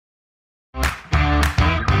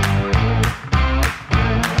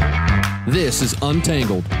This is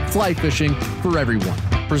Untangled, fly fishing for everyone,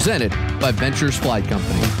 presented by Ventures Fly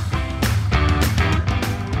Company.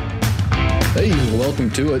 Hey, welcome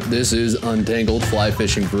to it. This is Untangled, fly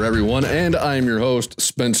fishing for everyone, and I'm your host,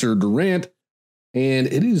 Spencer Durrant, and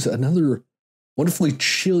it is another wonderfully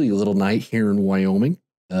chilly little night here in Wyoming.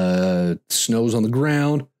 Snow's on the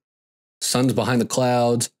ground, sun's behind the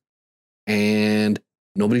clouds, and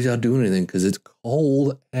nobody's out doing anything because it's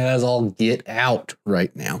cold as all get out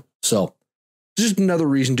right now. So just another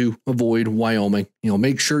reason to avoid Wyoming.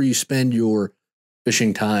 Make sure you spend your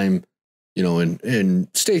fishing time, in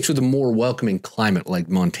states with a more welcoming climate like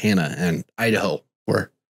Montana and Idaho, where,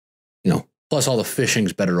 plus all the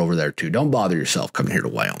fishing's better over there too. Don't bother yourself coming here to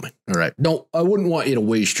Wyoming. All right. I wouldn't want you to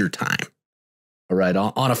waste your time. All right.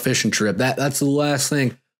 On a fishing trip. That's the last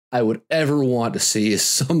thing I would ever want to see is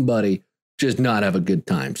somebody just not have a good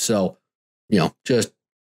time. So, just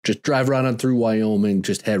drive right on through Wyoming,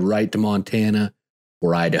 just head right to Montana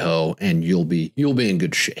or Idaho, and you'll be in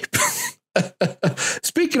good shape.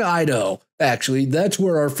 Speaking of Idaho, actually, that's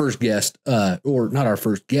where our first guest, or not our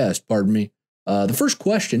first guest, pardon me. The first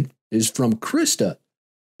question is from Krista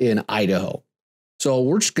in Idaho. So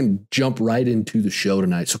we're just going to jump right into the show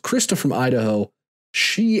tonight. So Krista from Idaho,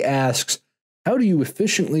 she asks, how do you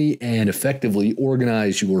efficiently and effectively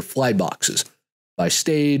organize your fly boxes? By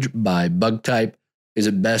stage, by bug type? Is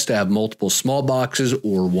it best to have multiple small boxes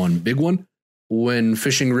or one big one? When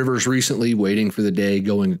fishing rivers recently, waiting for the day,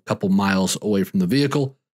 going a couple miles away from the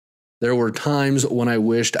vehicle, there were times when I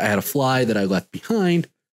wished I had a fly that I left behind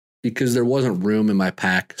because there wasn't room in my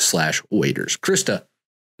pack/waders. Krista,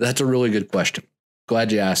 that's a really good question.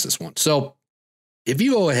 Glad you asked this one. So if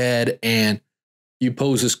you go ahead and you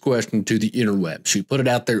pose this question to the interwebs, you put it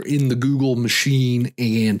out there in the Google machine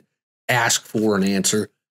and ask for an answer,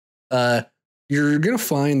 you're going to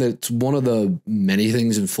find that it's one of the many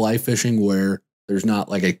things in fly fishing where there's not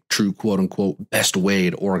like a true quote unquote best way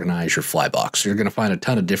to organize your fly box. You're going to find a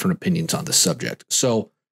ton of different opinions on this subject. So,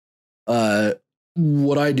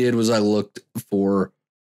 what I did was I looked for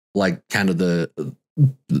like kind of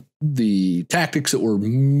the tactics that were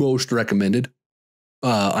most recommended,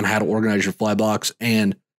 on how to organize your fly box.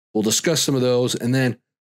 And we'll discuss some of those. And then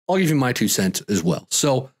I'll give you my 2 cents as well.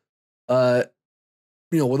 So, with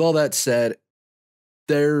all that said,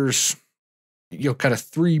 there's, kind of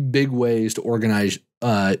 3 big ways to organize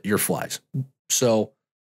your flies. So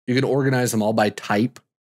you can organize them all by type.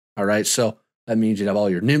 All right. So that means you'd have all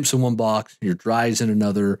your nymphs in one box, your dries in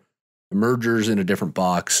another, emergers in a different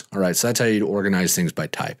box. All right. So that's how you'd organize things by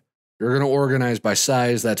type. You're going to organize by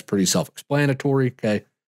size. That's pretty self-explanatory. Okay.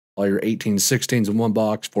 All your 18 16s in one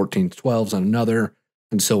box, 14 12s on another,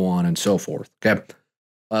 and so on and so forth. Okay.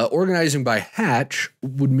 Organizing by hatch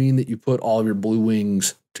would mean that you put all of your blue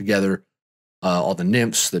wings together, all the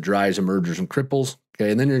nymphs, the dries, emergers, and cripples.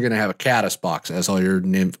 Okay, and then you're going to have a caddis box as all your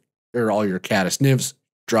caddis nymphs,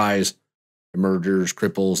 dries, emergers,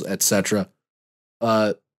 cripples, etc.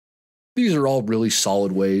 These are all really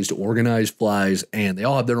solid ways to organize flies, and they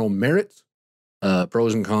all have their own merits,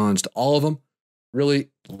 pros and cons to all of them. Really,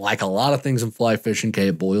 like a lot of things in fly fishing, okay,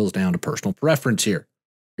 it boils down to personal preference here.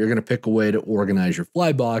 You're going to pick a way to organize your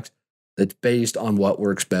fly box that's based on what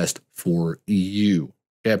works best for you.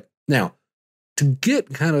 Okay. Now, to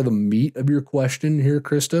get kind of the meat of your question here,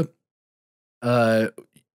 Krista,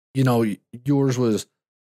 yours was,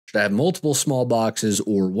 should I have multiple small boxes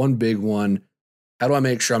or one big one? How do I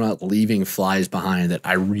make sure I'm not leaving flies behind that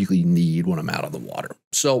I really need when I'm out of the water?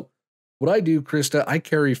 So what I do, Krista, I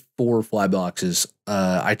carry 4 fly boxes.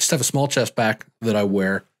 I just have a small chest pack that I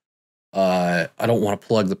wear. I don't want to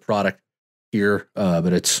plug the product here,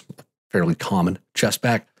 but it's a fairly common chest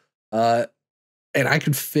pack. And I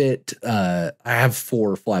could fit, I have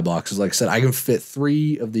 4 fly boxes. Like I said, I can fit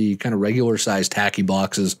 3 of the kind of regular size tacky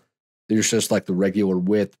boxes. They're just like the regular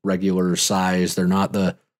width, regular size. They're not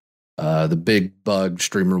the big bug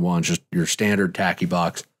streamer ones, just your standard tacky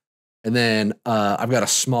box. And then, I've got a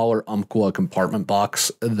smaller Umpqua compartment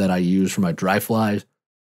box that I use for my dry flies.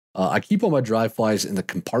 I keep all my dry flies in the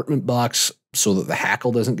compartment box so that the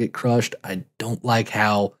hackle doesn't get crushed. I don't like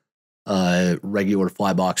how regular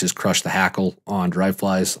fly boxes crush the hackle on dry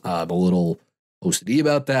flies. I'm a little OCD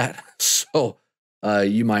about that. So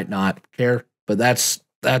you might not care, but that's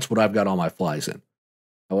what I've got all my flies in.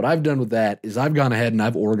 Now, what I've done with that is I've gone ahead and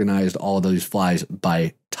I've organized all of those flies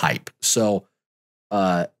by type. So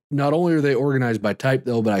not only are they organized by type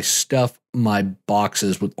though, but I stuff my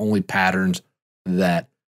boxes with only patterns that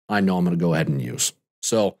I know I'm going to go ahead and use.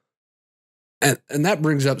 So, and that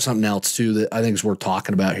brings up something else too that I think is worth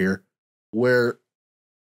talking about here, where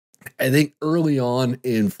I think early on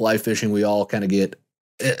in fly fishing, we all kind of get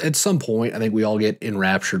at some point, I think we all get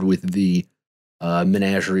enraptured with the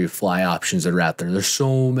menagerie of fly options that are out there. There's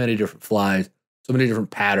so many different flies, so many different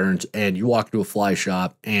patterns, and you walk into a fly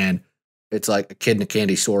shop and it's like a kid in a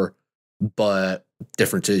candy store, but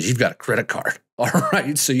difference is you've got a credit card. All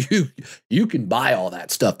right. So you can buy all that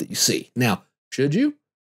stuff that you see. Now, should you?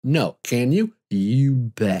 No. Can you? You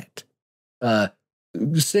bet.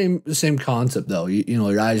 Same concept though. You know,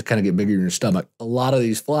 your eyes kind of get bigger in your stomach. A lot of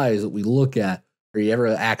these flies that we look at, are you ever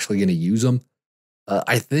actually going to use them?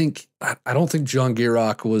 I don't think John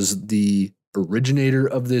Gayrock was the originator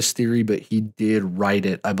of this theory, but he did write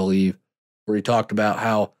it, I believe, where he talked about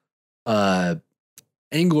how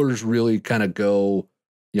anglers really kind of go,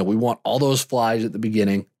 you know, we want all those flies at the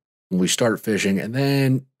beginning when we start fishing, and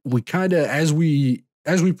then we kind of, as we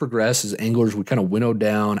progress as anglers, we kind of winnow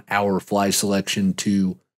down our fly selection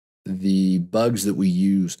to the bugs that we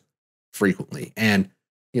use frequently. And,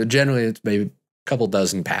 you know, generally it's maybe a couple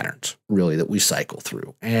dozen patterns really that we cycle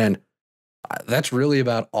through. And that's really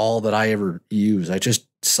about all that I ever use. I just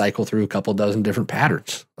cycle through a couple dozen different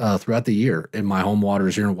patterns throughout the year in my home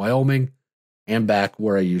waters here in Wyoming and back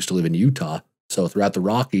where I used to live in Utah. So throughout the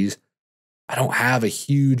Rockies, I don't have a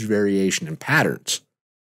huge variation in patterns.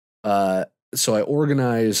 So I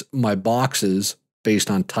organize my boxes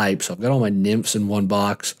based on type. So I've got all my nymphs in one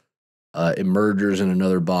box, emergers in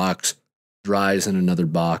another box, dries in another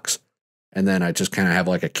box. And then I just kind of have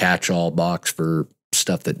like a catch-all box for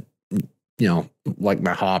stuff that, you know, like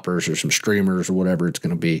my hoppers or some streamers or whatever it's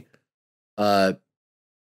going to be.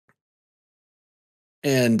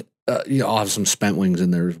 You know, I'll have some spent wings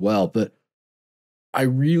in there as well. But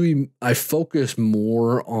I focus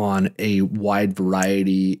more on a wide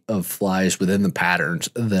variety of flies within the patterns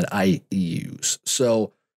that I use.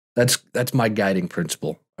 So that's my guiding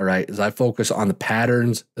principle. All right. Is I focus on the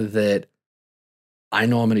patterns that I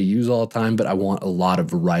know I'm going to use all the time, but I want a lot of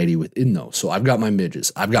variety within those. So I've got my midges,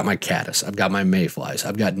 I've got my caddis, I've got my mayflies,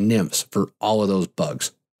 I've got nymphs for all of those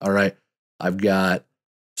bugs. All right. I've got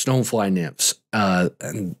stonefly nymphs,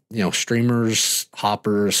 and, you know, streamers,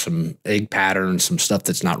 hoppers, some egg patterns, some stuff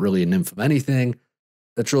that's not really a nymph of anything.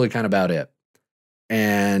 That's really kind of about it.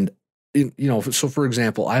 And, you know, so for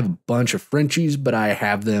example, I have a bunch of Frenchies, but I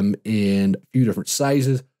have them in a few different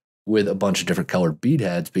sizes with a bunch of different colored bead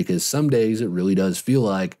heads, because some days it really does feel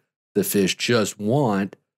like the fish just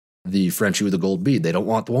want the Frenchie with the gold bead. They don't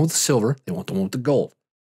want the one with the silver. They want the one with the gold.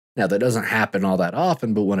 Now, that doesn't happen all that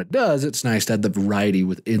often, but when it does, it's nice to have the variety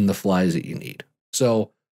within the flies that you need.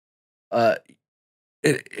 So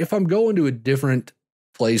if I'm going to a different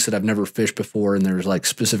place that I've never fished before and there's like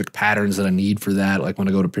specific patterns that I need for that, like when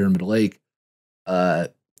I go to Pyramid Lake, I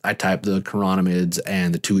type the chironomids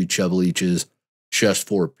and the Tui chub leeches just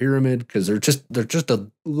for pyramid, because they're just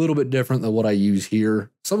a little bit different than what I use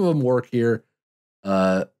here. Some of them work here,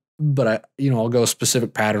 but I'll go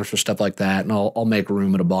specific patterns for stuff like that, and I'll make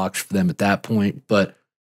room in a box for them at that point. But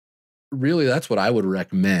really, that's what I would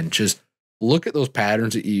recommend. Just look at those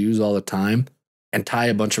patterns that you use all the time and tie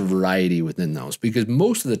a bunch of variety within those, because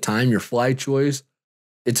most of the time your fly choice,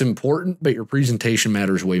 it's important, but your presentation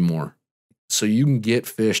matters way more. So you can get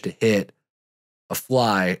fish to hit a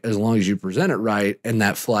fly as long as you present it right, and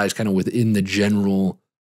that fly is kind of within the general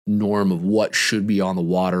norm of what should be on the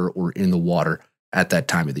water or in the water at that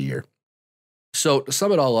time of the year. So to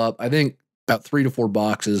sum it all up, I think about 3 to 4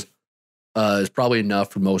 boxes is probably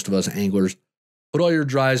enough for most of us anglers. Put all your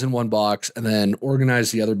dries in one box and then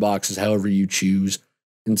organize the other boxes however you choose.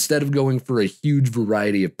 Instead of going for a huge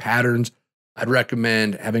variety of patterns, I'd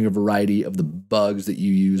recommend having a variety of the bugs that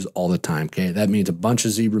you use all the time. Okay, that means a bunch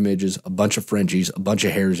of zebra midges, a bunch of Frenchies, a bunch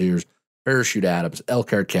of hare's ears, parachute Adams,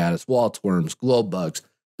 elk-hair caddis, waltz worms, globe bugs,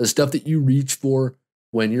 the stuff that you reach for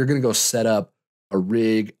when you're going to go set up a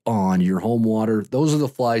rig on your home water. Those are the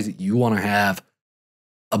flies that you want to have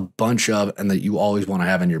a bunch of and that you always want to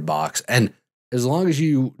have in your box. And as long as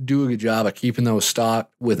you do a good job of keeping those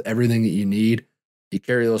stocked with everything that you need, you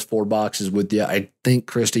carry those 4 boxes with you, I think,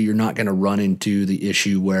 Krista, you're not going to run into the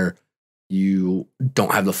issue where you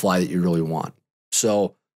don't have the fly that you really want.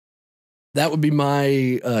 So that would be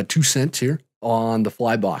my 2 cents here on the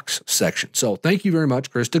fly box section. So thank you very much,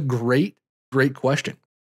 Krista. Great question.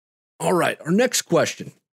 All right, our next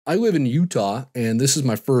question. I live in Utah, and this is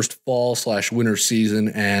my first fall/winter season,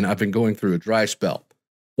 and I've been going through a dry spell.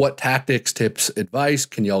 What tactics, tips, advice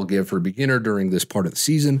can y'all give for a beginner during this part of the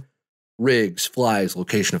season? Rigs, flies,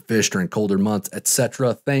 location of fish during colder months,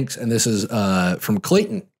 etc. Thanks. And this is from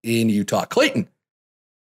Clayton in Utah. Clayton,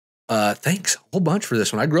 thanks a whole bunch for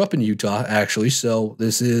this one. I grew up in Utah, actually, so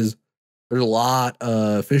there's a lot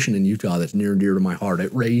of fishing in Utah that's near and dear to my heart.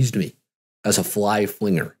 It raised me as a fly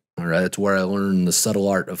flinger. All right. That's where I learned the subtle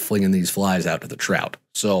art of flinging these flies out to the trout.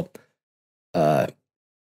 So,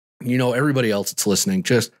 everybody else that's listening,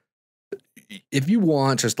 just if you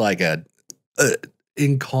want just like a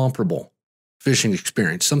incomparable fishing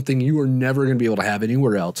experience, something you are never going to be able to have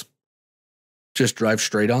anywhere else, just drive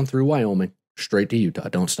straight on through Wyoming, straight to Utah.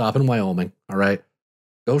 Don't stop in Wyoming. All right.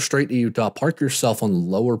 Go straight to Utah, park yourself on the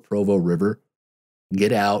lower Provo River,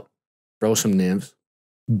 get out, throw some nymphs.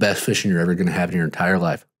 Best fishing you're ever going to have in your entire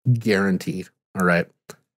life. Guaranteed. All right.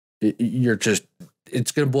 It's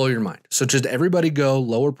going to blow your mind. So just everybody go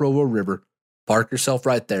lower Provo River, park yourself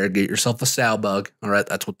right there, get yourself a sow bug. All right.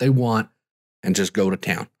 That's what they want. And just go to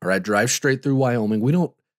town. All right. Drive straight through Wyoming.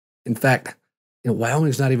 In fact,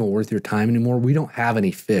 Wyoming's not even worth your time anymore. We don't have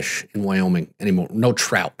any fish in Wyoming anymore. No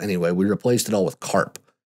trout anyway. We replaced it all with carp,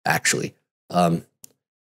 actually.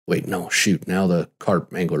 Wait, no, shoot. Now the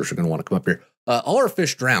carp anglers are going to want to come up here. All our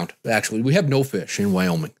fish drowned, actually. We have no fish in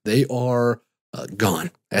Wyoming. They are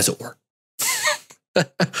gone, as it were.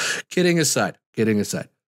 Kidding aside.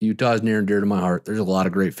 Utah is near and dear to my heart. There's a lot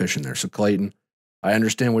of great fish in there. So, Clayton, I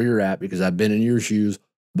understand where you're at because I've been in your shoes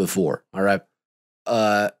before. All right.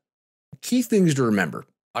 Key things to remember.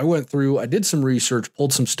 I did some research,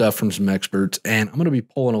 pulled some stuff from some experts, and I'm going to be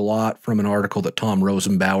pulling a lot from an article that Tom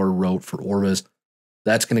Rosenbauer wrote for Orvis.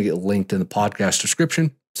 That's going to get linked in the podcast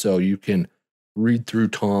description. So you can read through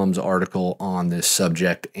Tom's article on this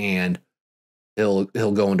subject, and he'll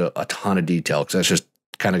go into a ton of detail because that's just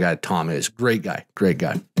the kind of guy Tom is. Great guy.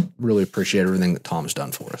 Really appreciate everything that Tom's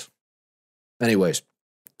done for us. Anyways,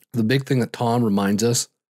 the big thing that Tom reminds us,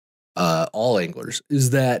 all anglers,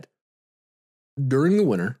 is that during the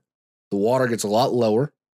winter, the water gets a lot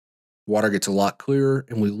lower, water gets a lot clearer,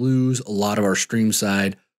 and we lose a lot of our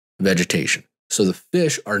streamside vegetation. So the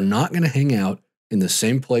fish are not going to hang out in the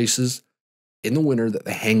same places in the winter that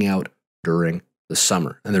they hang out during the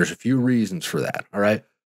summer. And there's a few reasons for that. All right.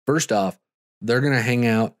 First off, they're going to hang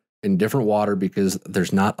out in different water because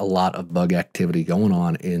there's not a lot of bug activity going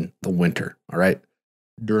on in the winter. All right.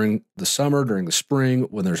 During the summer, during the spring,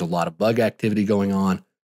 when there's a lot of bug activity going on,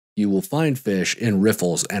 you will find fish in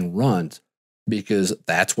riffles and runs because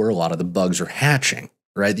that's where a lot of the bugs are hatching,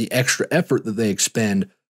 right? The extra effort that they expend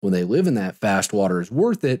when they live in that fast water is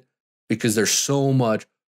worth it because there's so much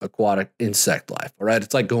aquatic insect life, all right?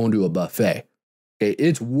 It's like going to a buffet. Okay,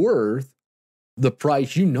 it's worth the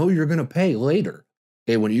price you're going to pay later.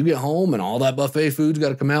 Okay, when you get home and all that buffet food's got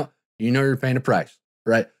to come out, you're paying a price,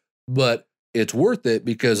 right? But it's worth it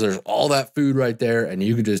because there's all that food right there and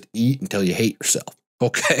you can just eat until you hate yourself.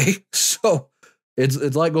 Okay, so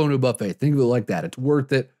it's like going to a buffet. Think of it like that. It's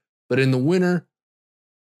worth it. But in the winter,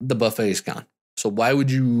 the buffet is gone. So why would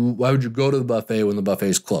you go to the buffet when the buffet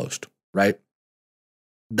is closed, right?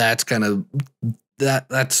 That's kind of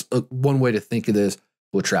that's one way to think of this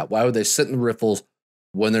with trout. Why would they sit in the riffles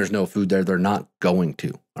when there's no food there? They're not going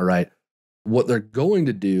to. All right. What they're going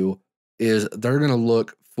to do is they're going to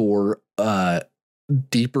look for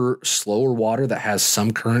deeper, slower water that has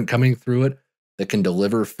some current coming through it that can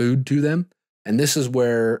deliver food to them. And this is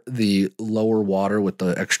where the lower water with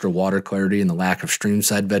the extra water clarity and the lack of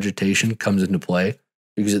streamside vegetation comes into play.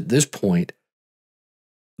 Because at this point,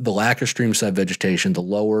 the lack of streamside vegetation, the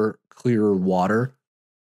lower, clearer water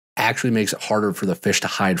actually makes it harder for the fish to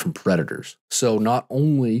hide from predators. So not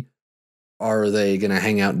only are they going to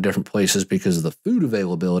hang out in different places because of the food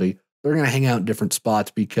availability, they're going to hang out in different spots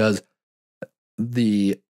because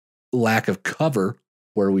the lack of cover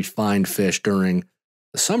where we find fish during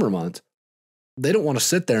the summer months, they don't want to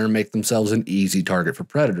sit there and make themselves an easy target for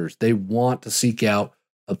predators. They want to seek out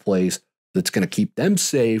a place that's going to keep them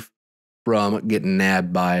safe from getting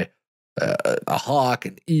nabbed by a hawk,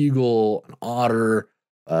 an eagle, an otter,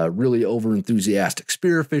 really over-enthusiastic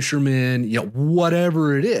spear fishermen,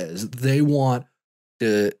 whatever it is, they want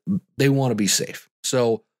to be safe.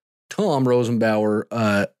 So Tom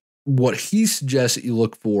Rosenbauer, what he suggests that you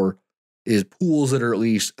look for is pools that are at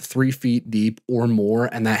least 3 feet deep or more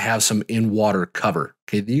and that have some in-water cover.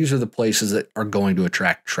 Okay, these are the places that are going to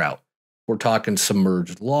attract trout. We're talking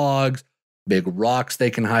submerged logs, big rocks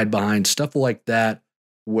they can hide behind, stuff like that,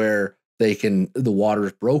 where the water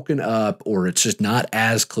is broken up or it's just not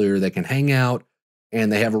as clear. They can hang out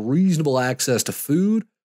and they have a reasonable access to food,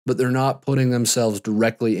 but they're not putting themselves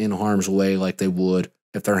directly in harm's way like they would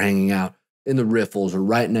if they're hanging out in the riffles or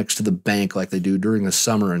right next to the bank like they do during the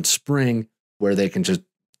summer and spring, where they can just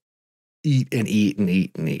eat and eat and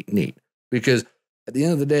eat and eat and eat. Because at the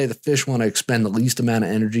end of the day, the fish want to expend the least amount of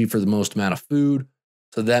energy for the most amount of food.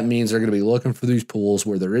 So that means they're going to be looking for these pools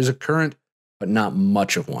where there is a current, but not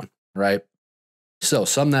much of one, right? So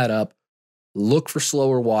sum that up. Look for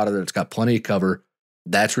slower water that's got plenty of cover.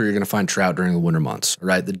 That's where you're going to find trout during the winter months. All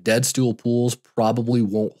right. The dead stool pools probably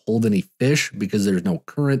won't hold any fish because there's no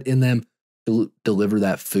current in them to deliver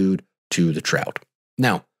that food to the trout.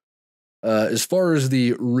 Now, as far as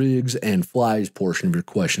the rigs and flies portion of your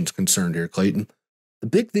question is concerned here, Clayton, the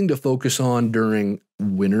big thing to focus on during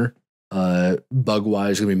winter,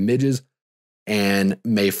 bug-wise, is going to be midges and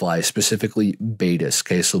mayflies, specifically Baetis.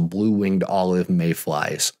 Okay, so blue-winged olive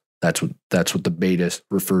mayflies. That's what the Baetis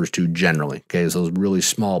refers to generally. Okay, so those really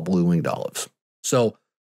small blue-winged olives. So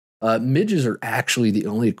midges are actually the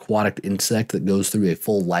only aquatic insect that goes through a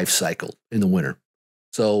full life cycle in the winter.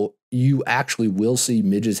 So you actually will see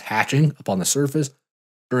midges hatching up on the surface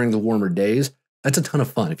during the warmer days. That's a ton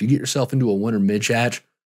of fun. If you get yourself into a winter midge hatch,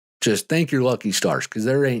 just thank your lucky stars, because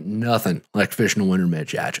there ain't nothing like fishing a winter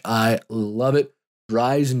midge hatch. I love it.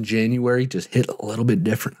 Dries in January just hit a little bit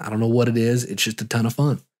different. I don't know what it is. It's just a ton of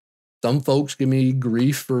fun. Some folks give me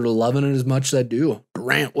grief for loving it as much as I do.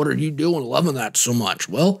 Durrant, what are you doing loving that so much?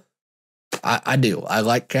 Well, I do. I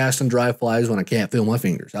like casting dry flies when I can't feel my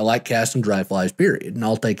fingers. I like casting dry flies, period. And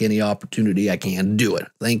I'll take any opportunity I can to do it.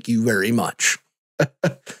 Thank you very much.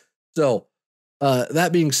 So,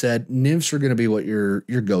 that being said, nymphs are going to be what your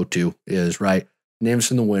go-to is, right? Nymphs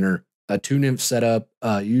in the winter. A 2-nymph setup,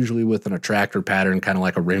 usually with an attractor pattern, kind of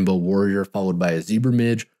like a rainbow warrior, followed by a zebra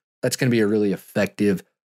midge. That's going to be a really effective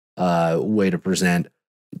way to present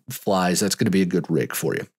flies. That's going to be a good rig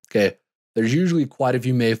for you. Okay. There's usually quite a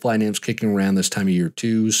few mayfly nymphs kicking around this time of year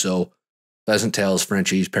too. So pheasant tails,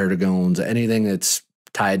 Frenchies, perdigons, anything that's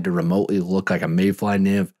tied to remotely look like a mayfly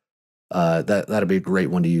nymph, that'll be a great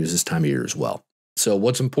one to use this time of year as well. So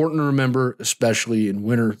what's important to remember, especially in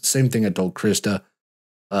winter, same thing I told Krista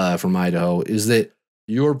from Idaho, is that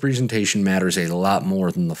your presentation matters a lot more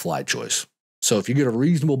than the fly choice. So if you get a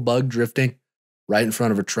reasonable bug drifting right in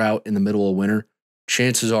front of a trout in the middle of winter,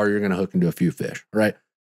 chances are you're going to hook into a few fish, right?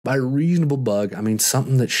 By reasonable bug, I mean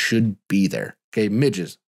something that should be there. Okay,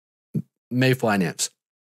 midges, mayfly nymphs,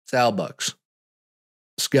 salbugs,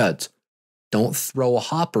 scuds. Don't throw a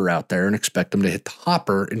hopper out there and expect them to hit the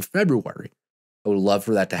hopper in February. I would love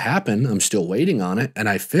for that to happen. I'm still waiting on it, and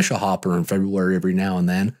I fish a hopper in February every now and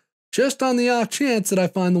then, just on the off chance that I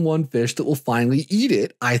find the one fish that will finally eat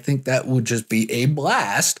it. I think that would just be a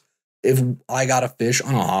blast if I got a fish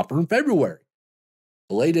on a hopper in February.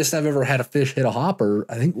 The latest I've ever had a fish hit a hopper,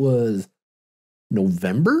 I think, was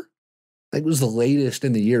November. I think it was the latest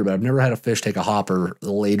in the year, but I've never had a fish take a hopper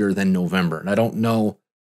later than November. And I don't know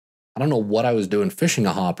what I was doing fishing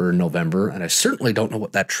a hopper in November, and I certainly don't know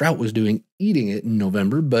what that trout was doing eating it in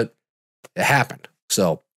November, but it happened.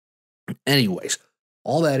 So anyways,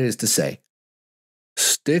 all that is to say,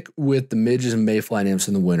 stick with the midges and mayfly nymphs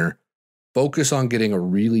in the winter. Focus on getting a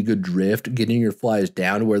really good drift, getting your flies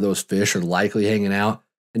down to where those fish are likely hanging out,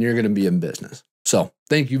 and you're going to be in business. So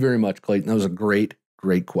thank you very much, Clayton. That was a great,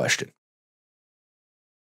 great question.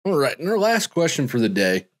 All right. And our last question for the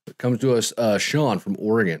day comes to us, Sean from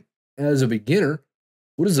Oregon. As a beginner,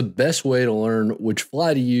 what is the best way to learn which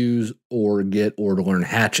fly to use or to learn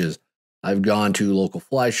hatches? I've gone to local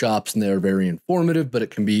fly shops and they're very informative, but it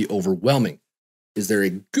can be overwhelming. Is there a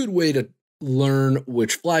good way to learn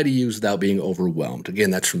which fly to use without being overwhelmed? Again,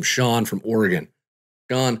 that's from Sean from Oregon.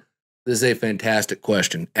 Sean, this is a fantastic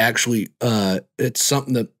question. Actually, it's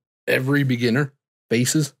something that every beginner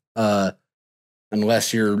faces.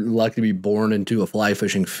 Unless you're lucky to be born into a fly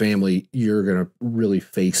fishing family, you're going to really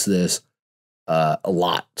face this a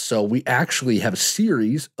lot. So we actually have a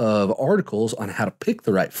series of articles on how to pick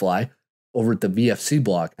the right fly over at the VFC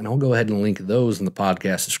blog, and I'll go ahead and link those in the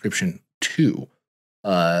podcast description too.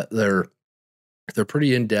 They're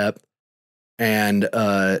pretty in-depth, and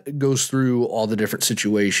it goes through all the different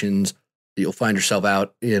situations that you'll find yourself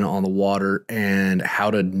out in on the water and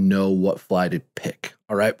how to know what fly to pick.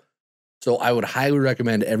 All right. So I would highly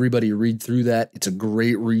recommend everybody read through that. It's a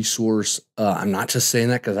great resource. I'm not just saying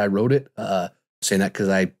that because I wrote it. Saying that because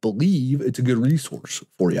I believe it's a good resource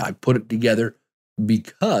for you. I put it together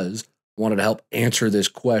because I wanted to help answer this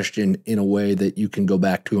question in a way that you can go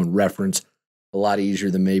back to and reference a lot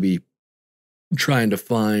easier than maybe trying to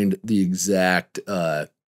find the exact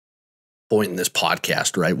point in this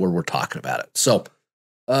podcast, right, where we're talking about it. So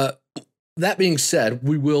that being said,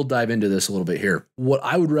 we will dive into this a little bit here. What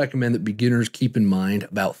I would recommend that beginners keep in mind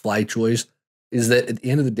about fly choice is that at the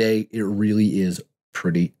end of the day, it really is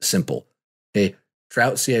pretty simple. Okay,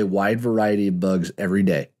 trout see a wide variety of bugs every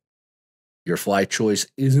day. Your fly choice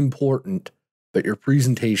is important, but your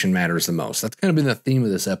presentation matters the most. That's kind of been the theme of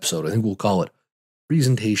this episode. I think we'll call it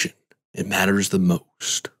presentation. It matters the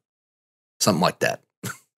most. Something like that.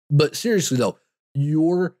 But seriously though,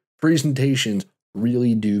 your presentations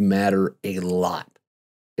really do matter a lot.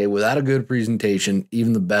 Okay, without a good presentation,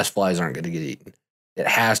 even the best flies aren't going to get eaten. It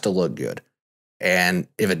has to look good. And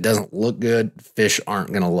if it doesn't look good, fish aren't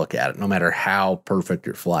going to look at it, no matter how perfect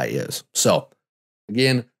your fly is. So,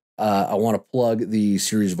 again, I want to plug the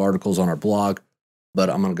series of articles on our blog, but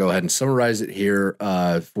I'm going to go ahead and summarize it here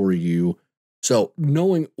for you. So,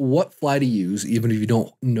 knowing what fly to use, even if you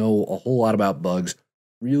don't know a whole lot about bugs,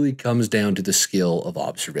 really comes down to the skill of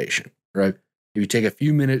observation, right? If you take a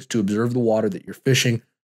few minutes to observe the water that you're fishing,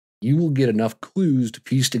 you will get enough clues to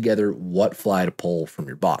piece together what fly to pull from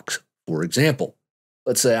your box. For example,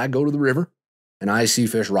 let's say I go to the river and I see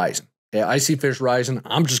fish rising. Okay, I see fish rising.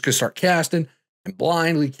 I'm just going to start casting and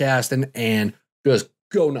blindly casting and just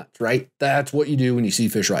go nuts, right? That's what you do when you see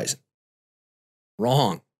fish rising.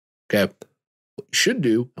 Wrong. Okay. What you should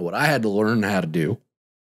do, and what I had to learn how to do,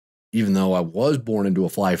 even though I was born into a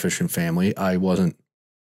fly fishing family, I wasn't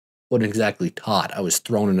exactly taught. I was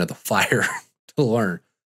thrown into the fire to learn.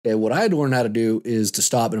 Okay, what I had to learn how to do is to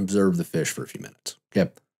stop and observe the fish for a few minutes. Okay.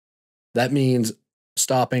 That means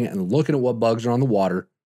stopping and looking at what bugs are on the water,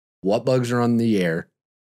 what bugs are on the air,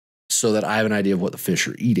 so that I have an idea of what the fish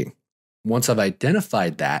are eating. Once I've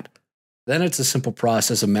identified that, then it's a simple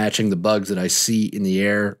process of matching the bugs that I see in the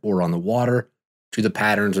air or on the water to the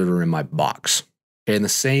patterns that are in my box. Okay, and the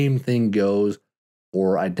same thing goes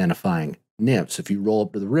for identifying nymphs. If you roll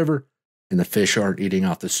up to the river and the fish aren't eating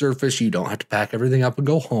off the surface, you don't have to pack everything up and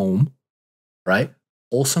go home, right?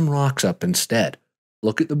 Pull some rocks up instead.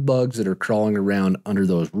 Look at the bugs that are crawling around under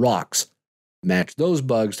those rocks. Match those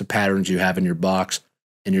bugs to patterns you have in your box,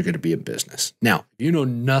 and you're going to be in business. Now, if you know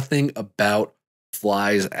nothing about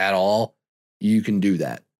flies at all, you can do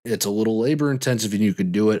that. It's a little labor intensive and you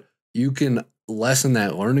can do it. You can lessen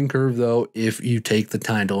that learning curve, though, if you take the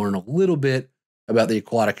time to learn a little bit about the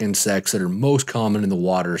aquatic insects that are most common in the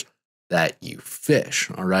waters that you fish.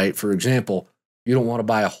 All right. For example, you don't want to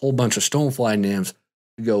buy a whole bunch of stonefly nymphs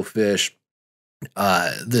to go fish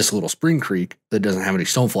this little spring creek that doesn't have any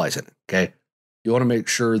stoneflies in it. Okay. You want to make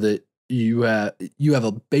sure that you have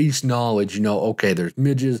a base knowledge, okay, there's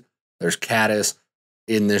midges, there's caddis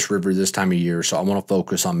in this river this time of year. So I want to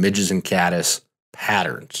focus on midges and caddis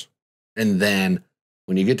patterns. And then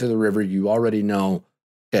when you get to the river, you already know,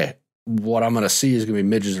 okay, what I'm going to see is going to be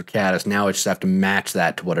midges or caddis. Now I just have to match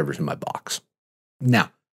that to whatever's in my box.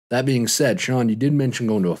 Now, that being said, Sean, you did mention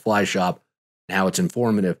going to a fly shop and how it's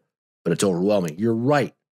informative, but it's overwhelming. You're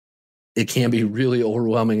right. It can be really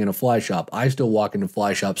overwhelming in a fly shop. I still walk into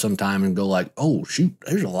fly shop sometime and go like, oh, shoot,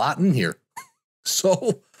 there's a lot in here.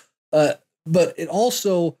 So, but it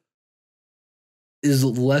also is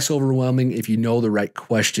less overwhelming if you know the right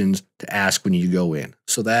questions to ask when you go in.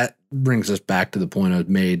 So that brings us back to the point I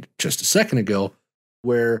made just a second ago,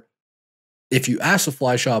 where if you ask the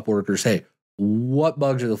fly shop workers, hey, what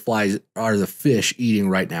bugs are the fish eating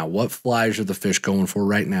right now? What flies are the fish going for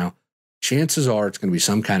right now? Chances are it's going to be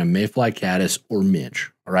some kind of mayfly, caddis, or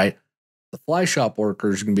midge. All right. The fly shop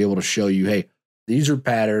workers are going to be able to show you, hey, these are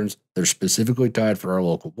patterns. They're specifically tied for our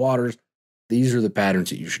local waters. These are the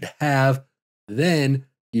patterns that you should have. Then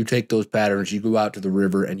you take those patterns, you go out to the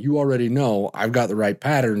river, and you already know I've got the right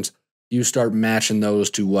patterns. You start matching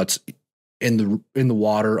those to what's in the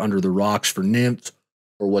water under the rocks for nymphs,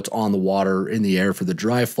 or what's on the water in the air for the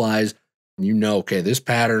dry flies. And you know, okay, this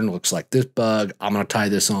pattern looks like this bug. I'm going to tie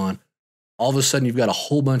this on. All of a sudden, you've got a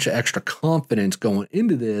whole bunch of extra confidence going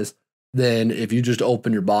into this than if you just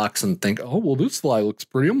open your box and think, oh, well, this fly looks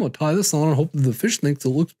pretty. I'm going to tie this on and hope that the fish thinks it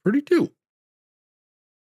looks pretty too.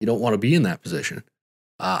 You don't want to be in that position.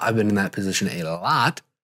 I've been in that position a lot,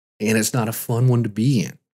 and it's not a fun one to be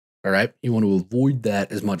in. All right. You want to avoid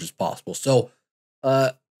that as much as possible. So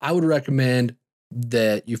I would recommend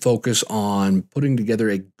that you focus on putting together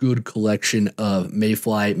a good collection of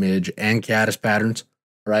mayfly, midge, and caddis patterns.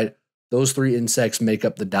 All right. Those three insects make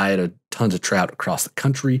up the diet of tons of trout across the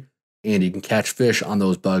country, and you can catch fish on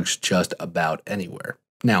those bugs just about anywhere.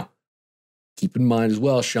 Now, keep in mind as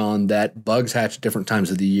well, Sean, that bugs hatch at different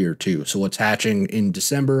times of the year too. So what's hatching in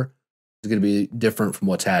December is going to be different from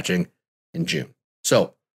what's hatching in June.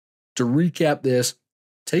 So to recap this,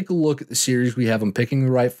 take a look at the series we have on picking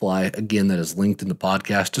the right fly. Again, that is linked in the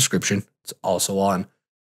podcast description. It's also on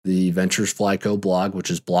the Ventures Fly Co blog,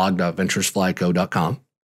 which is blog.venturesflyco.com.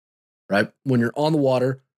 Right? When you're on the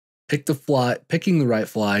water, picking the right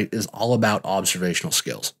fly is all about observational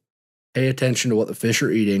skills. Pay attention to what the fish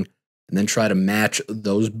are eating, and then try to match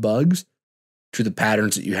those bugs to the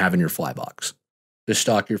patterns that you have in your fly box. Just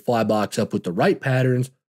stock your fly box up with the right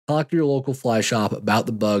patterns. Talk to your local fly shop about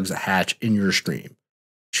the bugs that hatch in your stream.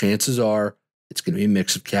 Chances are it's going to be a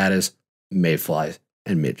mix of caddis, mayflies,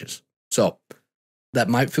 and midges. So that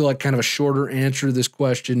might feel like kind of a shorter answer to this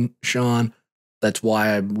question, Sean. That's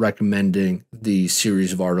why I'm recommending the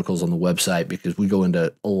series of articles on the website, because we go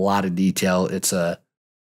into a lot of detail. It's a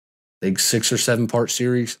big 6 or 7 part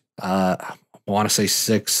series. I want to say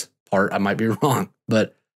 6 part. I might be wrong,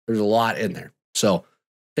 but there's a lot in there. So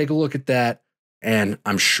take a look at that, and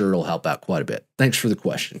I'm sure it'll help out quite a bit. Thanks for the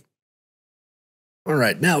question. All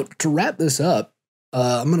right, now to wrap this up,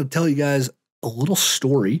 I'm going to tell you guys a little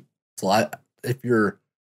story. It's a lot. If you're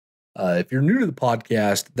new to the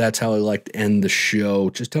podcast, that's how I like to end the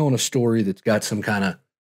show. Just telling a story that's got some kind of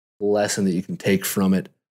lesson that you can take from it.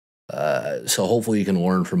 So hopefully you can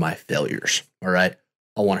learn from my failures. All right.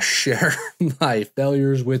 I want to share my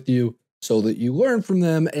failures with you so that you learn from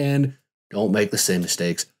them and don't make the same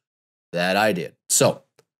mistakes that I did. So,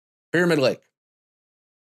 Pyramid Lake.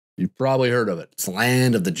 You've probably heard of it. It's the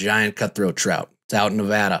land of the giant cutthroat trout. It's out in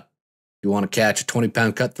Nevada. If you want to catch a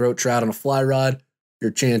 20-pound cutthroat trout on a fly rod,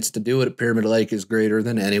 your chance to do it at Pyramid Lake is greater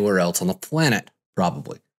than anywhere else on the planet,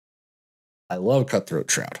 probably. I love cutthroat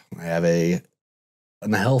trout. I have a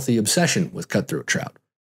healthy obsession with cutthroat trout.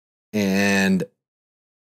 And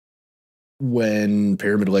when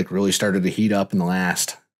Pyramid Lake really started to heat up in the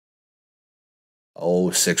last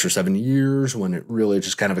 6 or 7 years, when it really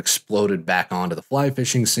just kind of exploded back onto the fly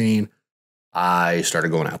fishing scene, I started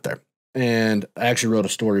going out there. And I actually wrote a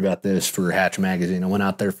story about this for Hatch Magazine. I went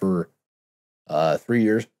out there for 3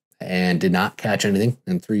 years and did not catch anything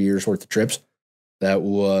in 3 years worth of trips. That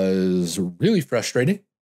was really frustrating.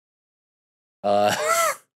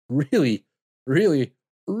 Really, really,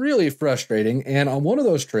 really frustrating. And on one of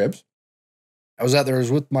those trips, I was out there. I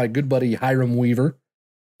was with my good buddy Hiram Weaver.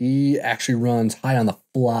 He actually runs High on the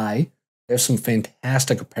Fly. They have some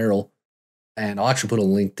fantastic apparel, and I'll actually put a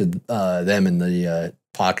link to them in the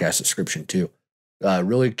podcast description too.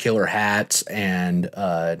 Really killer hats and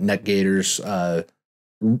neck gaiters.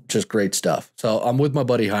 Just great stuff. So I'm with my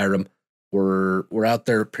buddy Hiram. We're out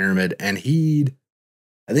there at Pyramid, and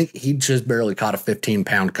I think he just barely caught a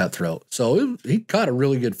 15-pound cutthroat. So he caught a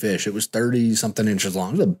really good fish. It was 30-something inches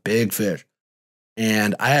long. It was a big fish.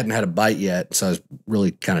 And I hadn't had a bite yet, so I was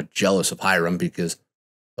really kind of jealous of Hiram because,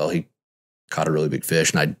 well, he caught a really big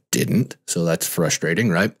fish, and I didn't. So that's frustrating,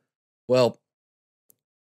 right? Well,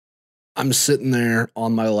 I'm sitting there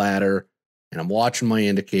on my ladder, and I'm watching my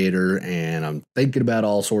indicator, and I'm thinking about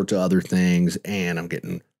all sorts of other things, and I'm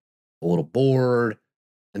getting a little bored.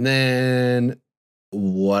 And then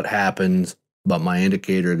what happens? But my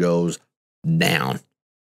indicator goes down.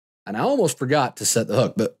 And I almost forgot to set the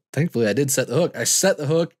hook, but thankfully I did set the hook. I set the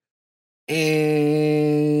hook, and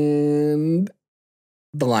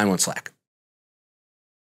the line went slack.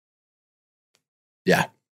 Yeah.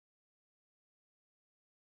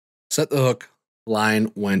 Set the hook,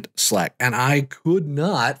 line went slack. And I could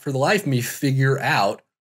not, for the life of me, figure out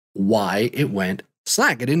why it went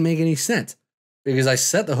slack. It didn't make any sense because I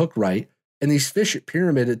set the hook right, and these fish at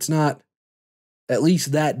Pyramid, it's not, at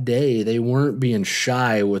least that day, they weren't being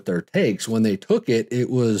shy with their takes. When they took it, it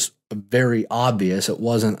was very obvious. It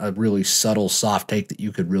wasn't a really subtle, soft take that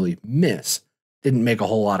you could really miss. Didn't make a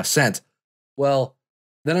whole lot of sense. Well,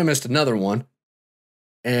 then I missed another one.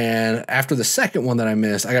 And after the second one that I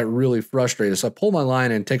missed, I got really frustrated. So I pulled my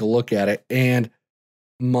line and take a look at it. And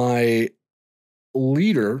my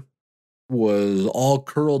leader was all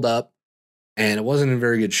curled up, and it wasn't in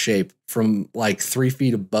very good shape from like 3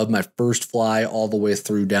 feet above my first fly all the way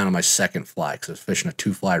through down to my second fly, because I was fishing a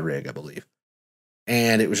 2-fly rig, I believe.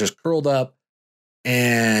 And it was just curled up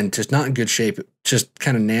and just not in good shape. Just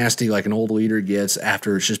kind of nasty, like an old leader gets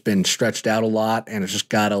after it's just been stretched out a lot, and it's just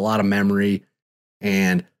got a lot of memory.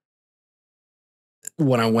 And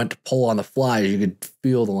when I went to pull on the flies, you could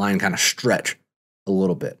feel the line kind of stretch a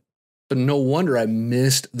little bit. So no wonder I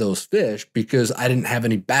missed those fish, because I didn't have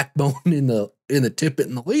any backbone in the tippet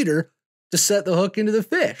and the leader to set the hook into the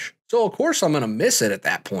fish. So of course I'm going to miss it at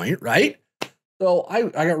that point, right? So I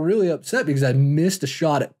got really upset because I missed a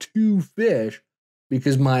shot at 2 fish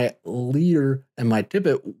because my leader and my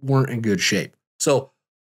tippet weren't in good shape. So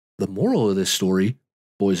the moral of this story,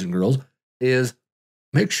 boys and girls, is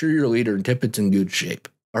make sure your leader and tippet's in good shape.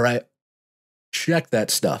 All right. Check that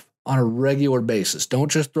stuff on a regular basis.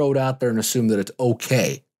 Don't just throw it out there and assume that it's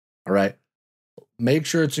okay. All right. Make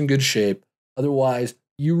sure it's in good shape. Otherwise,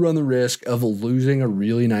 you run the risk of losing a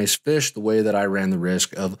really nice fish the way that I ran the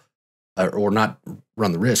risk of, or not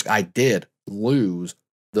run the risk. I did lose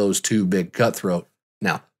those 2 big cutthroat.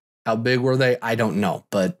 Now, how big were they? I don't know,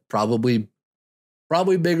 but probably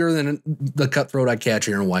bigger than the cutthroat I catch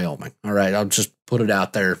here in Wyoming. All right. I'll just put it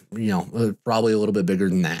out there, probably a little bit bigger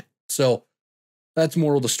than that. So that's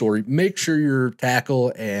moral of the story. Make sure your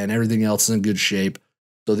tackle and everything else is in good shape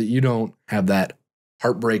so that you don't have that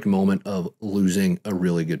heartbreak moment of losing a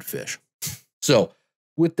really good fish. So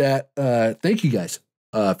with that, thank you guys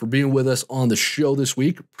for being with us on the show this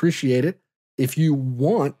week. Appreciate it. If you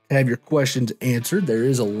want to have your questions answered, there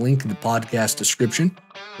is a link in the podcast description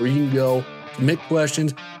where you can go submit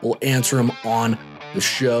questions. We'll answer them on the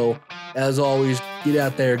show. As always, get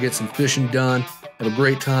out there, get some fishing done. Have a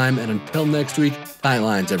great time. And until next week, tight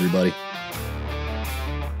lines, everybody.